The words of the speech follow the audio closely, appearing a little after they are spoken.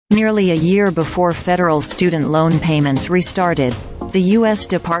Nearly a year before federal student loan payments restarted, the U.S.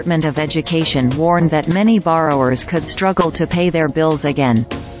 Department of Education warned that many borrowers could struggle to pay their bills again.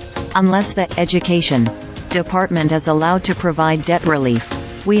 Unless the Education Department is allowed to provide debt relief,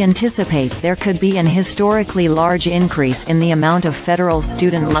 we anticipate there could be an historically large increase in the amount of federal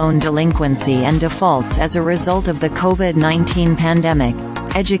student loan delinquency and defaults as a result of the COVID-19 pandemic,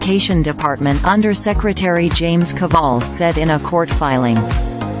 Education Department Undersecretary James Kvaal said in a court filing.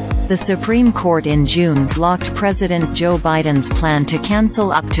 The Supreme Court in June blocked President Joe Biden's plan to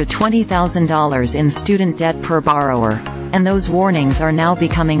cancel up to $20,000 in student debt per borrower, and those warnings are now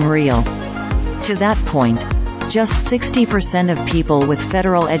becoming real. To that point, just 60% of people with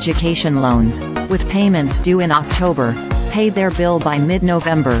federal education loans, with payments due in October, paid their bill by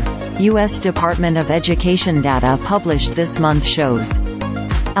mid-November, U.S. Department of Education data published this month shows.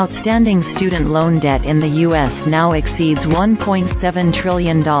 Outstanding student loan debt in the U.S. now exceeds $1.7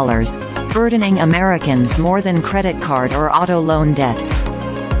 trillion, burdening Americans more than credit card or auto loan debt.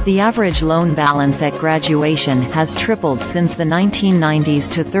 The average loan balance at graduation has tripled since the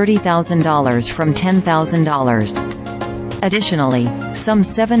 1990s to $30,000 from $10,000. Additionally, some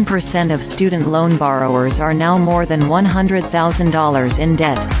 7% of student loan borrowers are now more than $100,000 in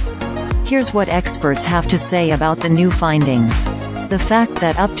debt. Here's what experts have to say about the new findings. The fact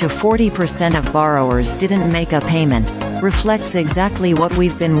that up to 40% of borrowers didn't make a payment reflects exactly what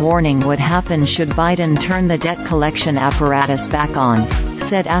we've been warning would happen should Biden turn the debt collection apparatus back on,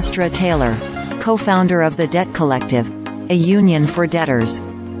 said Astra Taylor, co-founder of the Debt Collective, a union for debtors.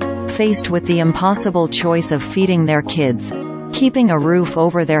 Faced with the impossible choice of feeding their kids, keeping a roof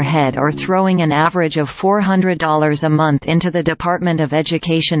over their head, or throwing an average of $400 a month into the Department of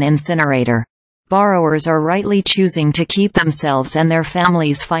Education incinerator, borrowers are rightly choosing to keep themselves and their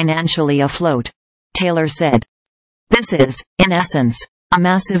families financially afloat, Taylor said. This is, in essence, a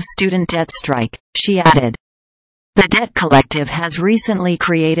massive student debt strike, she added. The Debt Collective has recently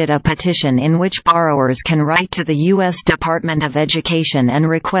created a petition in which borrowers can write to the U.S. Department of Education and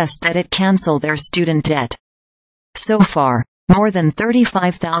request that it cancel their student debt. So far, more than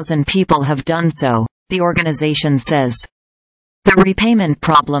 35,000 people have done so, the organization says. The repayment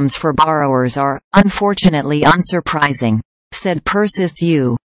problems for borrowers are, unfortunately, unsurprising, said Persis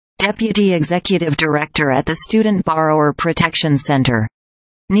Yu, Deputy Executive Director at the Student Borrower Protection Center.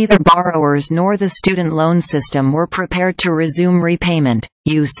 Neither borrowers nor the student loan system were prepared to resume repayment,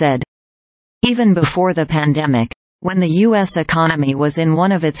 Yu said. Even before the pandemic, when the U.S. economy was in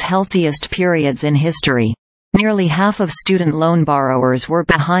one of its healthiest periods in history, nearly half of student loan borrowers were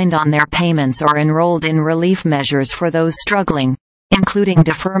behind on their payments or enrolled in relief measures for those struggling, including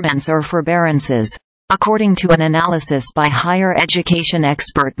deferments or forbearances, according to an analysis by higher education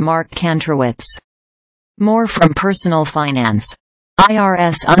expert Mark Kantrowitz. More from Personal Finance.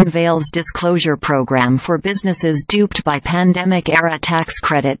 IRS unveils disclosure program for businesses duped by pandemic-era tax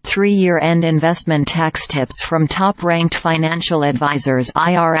credit. 3-year-end investment tax tips from top-ranked financial advisors.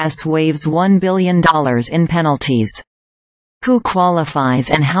 IRS waives $1 billion in penalties. Who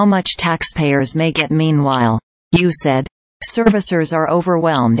qualifies and how much taxpayers may get? Meanwhile, Yu said, servicers are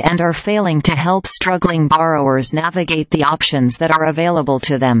overwhelmed and are failing to help struggling borrowers navigate the options that are available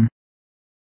to them.